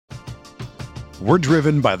We're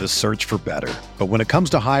driven by the search for better. But when it comes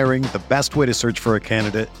to hiring, the best way to search for a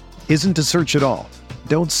candidate isn't to search at all.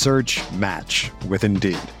 Don't search, match with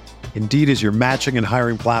Indeed. Indeed is your matching and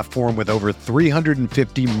hiring platform with over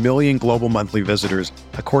 350 million global monthly visitors,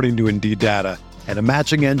 according to Indeed data, and a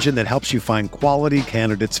matching engine that helps you find quality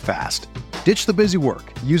candidates fast. Ditch the busy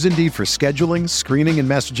work. Use Indeed for scheduling, screening, and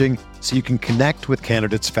messaging so you can connect with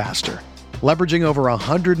candidates faster. Leveraging over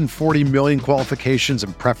 140 million qualifications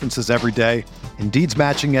and preferences every day, Indeed's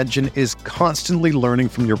matching engine is constantly learning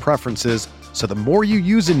from your preferences, so the more you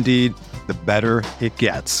use Indeed, the better it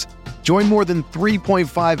gets. Join more than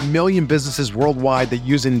 3.5 million businesses worldwide that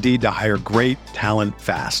use Indeed to hire great talent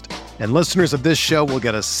fast. And listeners of this show will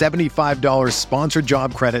get a $75 sponsored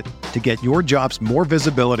job credit to get your jobs more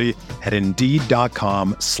visibility at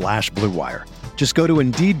Indeed.com/Blue Wire. Just go to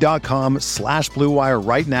Indeed.com/Blue Wire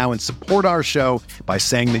right now and support our show by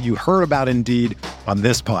saying that you heard about Indeed on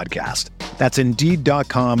this podcast. That's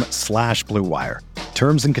Indeed.com/Blue Wire.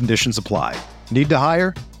 Terms and conditions apply. Need to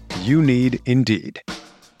hire? You need Indeed.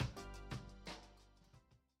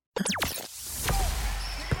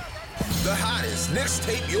 The hottest Knicks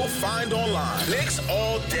tape you'll find online. Knicks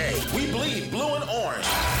all day. We bleed blue and orange.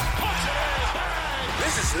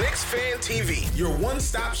 This is Knicks Fan TV, your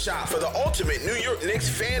one-stop shop for the ultimate New York Knicks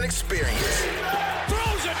fan experience.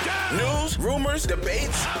 Throws it down. News, rumors,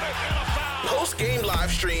 debates, post-game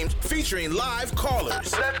live streams featuring live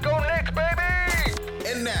callers. Let's go Knicks, baby!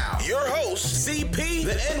 And now, your host, CP,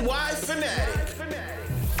 the NY Fanatic.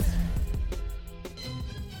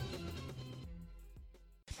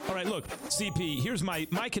 All right, look, CP, here's my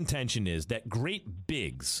contention is that great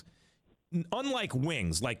bigs, unlike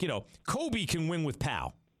wings, like, Kobe can win with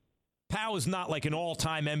Powell. Powell is not like an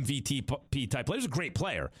all-time MVP type player. He's a great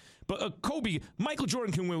player. But Kobe, Michael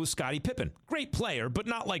Jordan can win with Scottie Pippen. Great player, but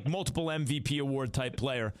not like multiple MVP award type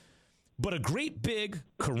player. But a great big,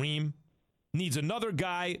 Kareem, needs another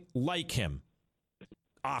guy like him,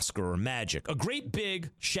 Oscar or Magic. A great big,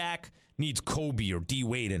 Shaq, needs Kobe or D.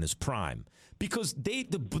 Wade in his prime. Because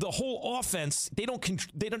the whole offense, they're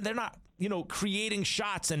not creating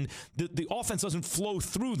shots, and the offense doesn't flow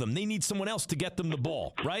through them. They need someone else to get them the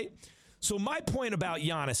ball, right? So my point about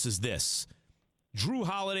Giannis is this: Drew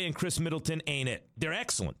Holiday and Chris Middleton ain't it. They're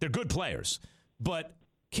excellent. They're good players, but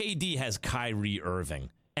KD has Kyrie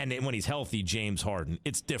Irving, and when he's healthy, James Harden.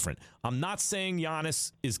 It's different. I'm not saying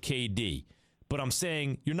Giannis is KD. But I'm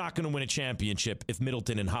saying you're not going to win a championship if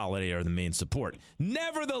Middleton and Holiday are the main support.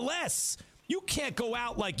 Nevertheless, you can't go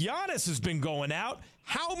out like Giannis has been going out.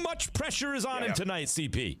 How much pressure is on him tonight,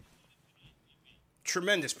 CP?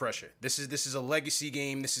 Tremendous pressure. This is a legacy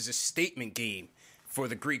game. This is a statement game for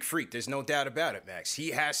the Greek Freak. There's no doubt about it, Max.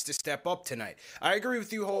 He has to step up tonight. I agree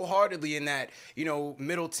with you wholeheartedly in that,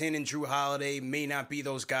 Middleton and Drew Holiday may not be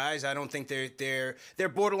those guys. I don't think they're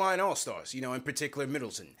borderline all-stars, in particular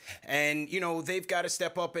Middleton. And, they've got to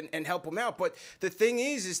step up and help him out. But the thing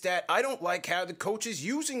is that I don't like how the coach is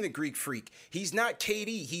using the Greek Freak. He's not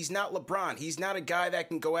KD. He's not LeBron. He's not a guy that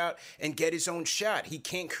can go out and get his own shot. He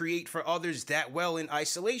can't create for others that well in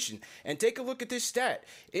isolation. And take a look at this stat.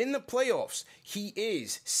 In the playoffs, he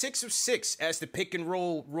is 6 of 6 as the pick and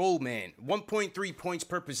roll man, 1.3 points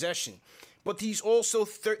per possession. But he's also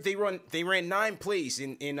they ran 9 plays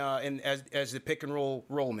as the pick and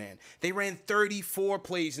roll man. They ran 34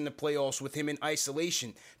 plays in the playoffs with him in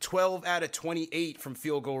isolation, 12 out of 28 from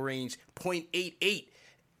field goal range, 0.88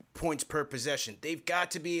 points per possession. They've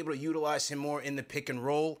got to be able to utilize him more in the pick and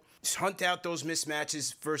roll. Hunt out those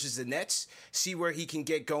mismatches versus the Nets, see where he can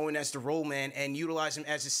get going as the roll man, and utilize him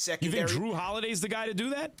as a secondary. You think Drew Holiday's the guy to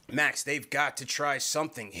do that? Max, they've got to try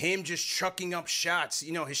something. Him just chucking up shots.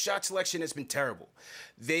 His shot selection has been terrible.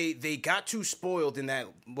 They got too spoiled in that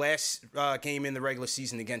last game in the regular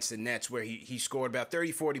season against the Nets where he scored about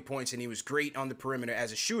 30, 40 points, and he was great on the perimeter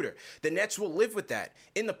as a shooter. The Nets will live with that.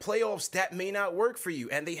 In the playoffs, that may not work for you,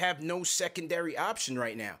 and they have no secondary option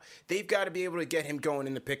right now. They've got to be able to get him going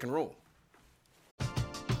in the pick and roll.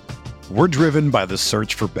 We're driven by the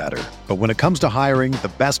search for better. But when it comes to hiring,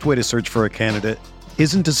 the best way to search for a candidate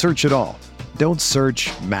isn't to search at all. Don't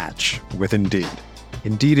search, match with Indeed.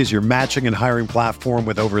 Indeed is your matching and hiring platform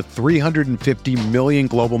with over 350 million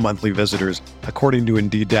global monthly visitors, according to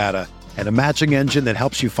Indeed data, and a matching engine that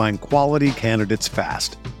helps you find quality candidates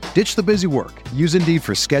fast. Ditch the busy work. Use Indeed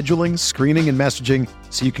for scheduling, screening, and messaging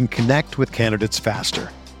so you can connect with candidates faster.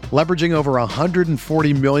 Leveraging over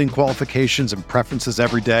 140 million qualifications and preferences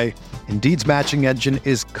every day, Indeed's matching engine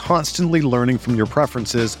is constantly learning from your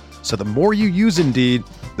preferences, so the more you use Indeed,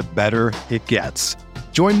 the better it gets.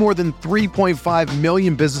 Join more than 3.5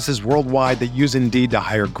 million businesses worldwide that use Indeed to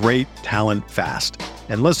hire great talent fast.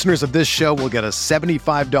 And listeners of this show will get a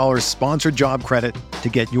 $75 sponsored job credit to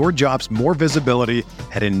get your jobs more visibility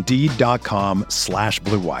at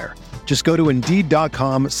Indeed.com/Blue Wire. Just go to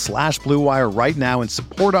Indeed.com/Blue Wire right now and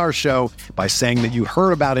support our show by saying that you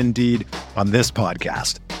heard about Indeed on this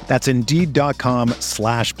podcast. That's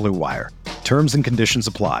Indeed.com/Blue Wire. Terms and conditions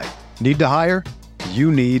apply. Need to hire?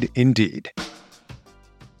 You need Indeed.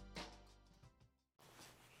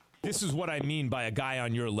 This is what I mean by a guy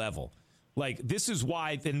on your level. Like, this is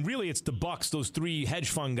why, and really it's the Bucks, those three hedge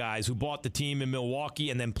fund guys who bought the team in Milwaukee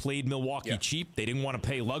and then played Milwaukee cheap. They didn't want to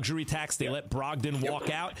pay luxury tax. They let Brogdon walk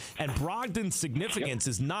out. And Brogdon's significance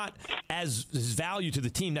is not as his value to the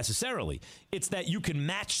team necessarily. It's that you can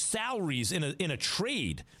match salaries in a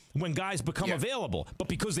trade when guys become available. But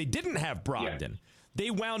because they didn't have Brogdon, they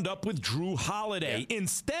wound up with Drew Holiday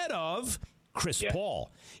instead of Chris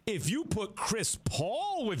Paul. If you put Chris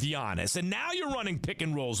Paul with Giannis, and now you're running pick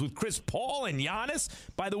and rolls with Chris Paul and Giannis,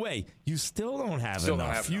 by the way, you still don't have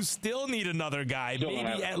enough. You still need another guy,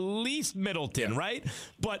 maybe at least Middleton, right?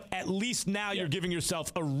 But at least now you're giving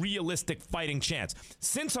yourself a realistic fighting chance.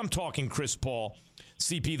 Since I'm talking Chris Paul,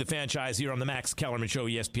 CP the franchise here on the Max Kellerman Show,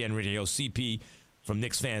 ESPN Radio, CP from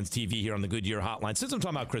Knicks Fans TV here on the Goodyear Hotline. Since I'm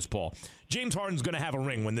talking about Chris Paul, James Harden's going to have a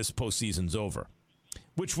ring when this postseason's over,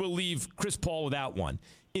 which will leave Chris Paul without one.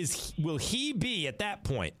 Will he be, at that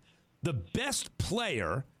point, the best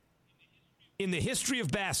player in the history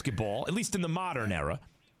of basketball, at least in the modern era,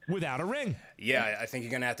 without a ring? Yeah, I think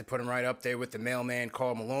you're going to have to put him right up there with the mailman,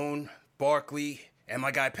 Karl Malone, Barkley, and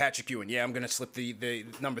my guy Patrick Ewing. Yeah, I'm going to slip the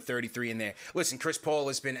number 33 in there. Listen, Chris Paul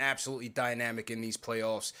has been absolutely dynamic in these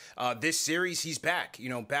playoffs. This series, he's back.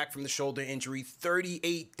 Back from the shoulder injury,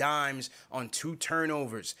 38 dimes on 2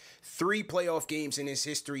 turnovers. 3 playoff games in his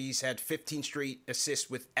history. He's had 15 straight assists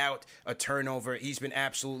without a turnover. He's been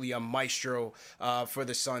absolutely a maestro for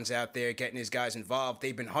the Suns out there, getting his guys involved.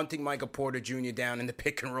 They've been hunting Michael Porter Jr. down in the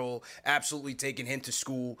pick and roll, absolutely taking him to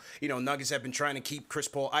school. Nuggets have been trying to keep Chris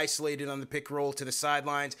Paul isolated on the pick and roll to the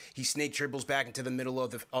sidelines. He snake dribbles back into the middle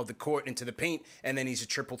of the court, into the paint, and then he's a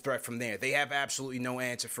triple threat from there. They have absolutely no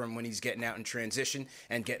answer for him when he's getting out in transition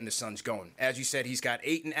and getting the Suns going. As you said, he's got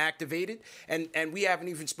Ayton activated, and we haven't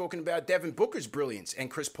even spoken about Devin Booker's brilliance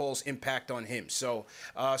and Chris Paul's impact on him. So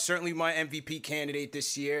certainly my MVP candidate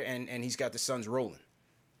this year, and he's got the Suns rolling.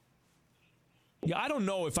 Yeah, I don't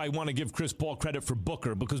know if I want to give Chris Paul credit for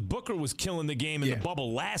Booker, because Booker was killing the game in the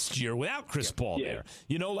bubble last year without Chris Paul there.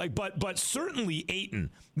 But certainly Ayton.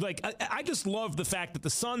 I just love the fact that the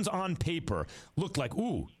Suns on paper look like,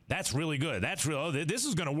 ooh, that's really good. That's real. This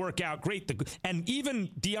is going to work out great. And even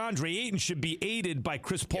DeAndre Ayton should be aided by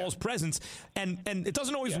Chris Paul's presence. And it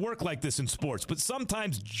doesn't always work like this in sports, but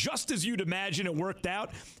sometimes just as you'd imagine it worked out.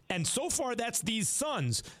 And so far, that's these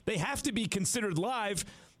Suns. They have to be considered live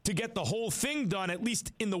to get the whole thing done, at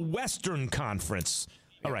least in the Western Conference.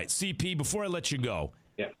 All right, CP, before I let you go,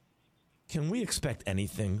 can we expect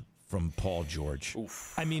anything from Paul George?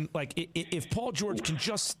 Oof. I mean, if Paul George can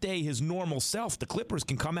just stay his normal self, the Clippers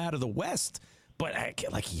can come out of the West, but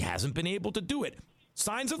he hasn't been able to do it.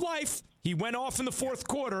 Signs of life. He went off in the fourth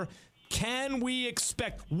quarter.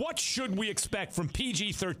 What should we expect from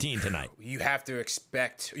PG-13 tonight? You have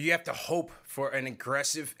to hope for an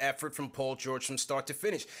aggressive effort from Paul George from start to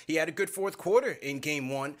finish. He had a good fourth quarter in game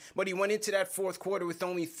 1, but he went into that fourth quarter with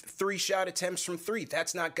only 3 shot attempts from 3.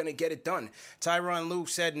 That's not going to get it done. Tyronn Lue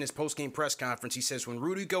said in his post-game press conference, he says, when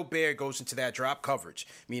Rudy Gobert goes into that drop coverage,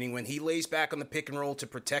 meaning when he lays back on the pick and roll to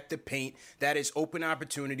protect the paint, that is open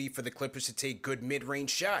opportunity for the Clippers to take good mid-range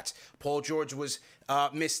shots. Paul George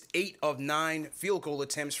missed 8 of 9 field goal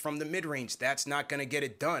attempts from the mid-range. That's not going to get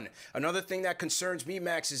it done. Another thing that concerns me,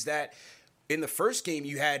 Max, is that in the first game,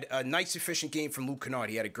 you had a nice, efficient game from Luke Kennard.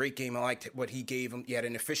 He had a great game. I liked what he gave him. You had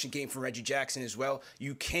an efficient game from Reggie Jackson as well.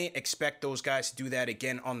 You can't expect those guys to do that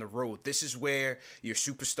again on the road. This is where your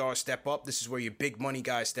superstars step up. This is where your big money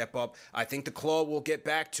guys step up. I think the Claw will get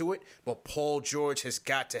back to it, but Paul George has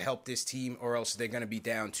got to help this team, or else they're going to be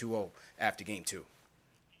down 2-0 after game 2.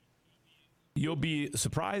 You'll be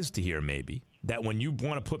surprised to hear maybe that when you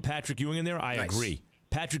want to put Patrick Ewing in there, I agree.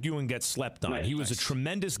 Patrick Ewing gets slept on. He was a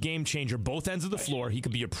tremendous game changer, both ends of the floor. He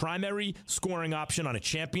could be a primary scoring option on a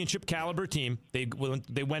championship caliber team. They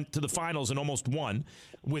went to the finals and almost won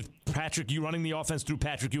with Patrick Ewing running the offense through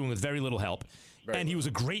Patrick Ewing with very little help. And he was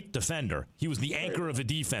a great defender. He was the anchor of a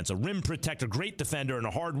defense, a rim protector, great defender, and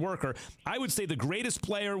a hard worker. I would say the greatest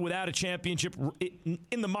player without a championship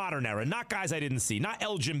in the modern era, not guys I didn't see, not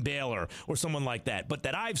Elgin Baylor or someone like that, but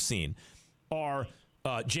that I've seen are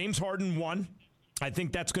James Harden, 1. I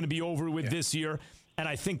think that's going to be over with this year. And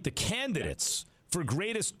I think the candidates for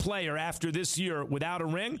greatest player after this year without a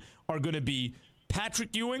ring are going to be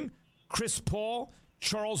Patrick Ewing, Chris Paul,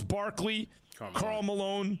 Charles Barkley, Karl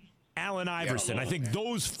Malone, Allen Iverson. I think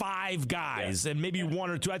those 5 guys, and maybe 1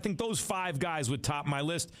 or 2, I think those 5 guys would top my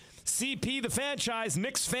list. CP, the franchise,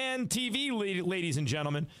 Knicks fan TV, ladies and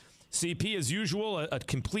gentlemen. CP, as usual, a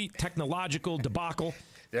complete technological debacle.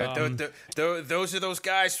 Those are those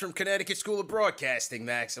guys from Connecticut School of Broadcasting,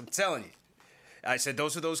 Max. I'm telling you. I said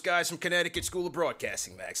those are those guys from Connecticut School of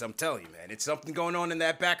Broadcasting, Max. I'm telling you, man. It's something going on in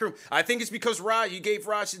that back room. I think it's because you gave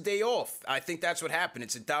Raj the day off. I think that's what happened.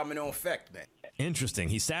 It's a domino effect, man. Interesting.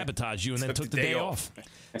 He sabotaged you and then took the day off.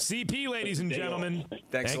 CP, ladies and gentlemen.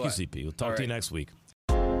 Thank you, CP. We'll talk to you next week.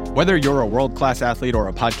 Whether you're a world-class athlete or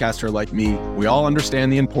a podcaster like me, we all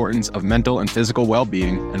understand the importance of mental and physical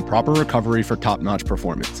well-being and proper recovery for top-notch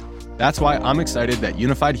performance. That's why I'm excited that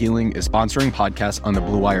Unified Healing is sponsoring podcasts on the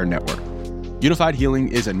Blue Wire Network. Unified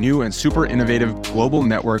Healing is a new and super innovative global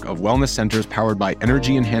network of wellness centers powered by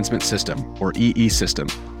Energy Enhancement System, or EE System.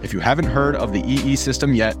 If you haven't heard of the EE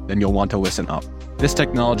System yet, then you'll want to listen up. This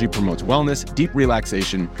technology promotes wellness, deep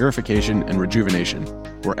relaxation, purification, and rejuvenation.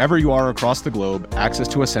 Wherever you are across the globe, access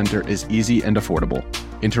to a center is easy and affordable.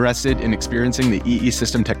 Interested in experiencing the EE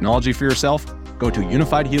System technology for yourself? Go to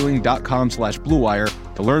unifiedhealing.com/bluewire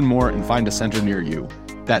to learn more and find a center near you.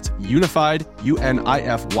 That's unified,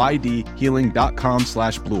 UNIFYD,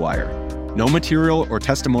 healing.com/bluewire. No material or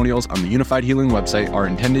testimonials on the Unified Healing website are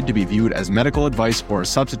intended to be viewed as medical advice or a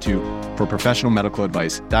substitute for professional medical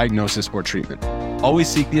advice, diagnosis, or treatment. Always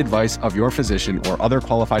seek the advice of your physician or other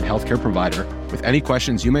qualified healthcare provider with any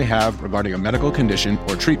questions you may have regarding a medical condition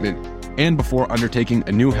or treatment and before undertaking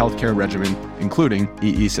a new healthcare regimen, including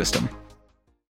EE System.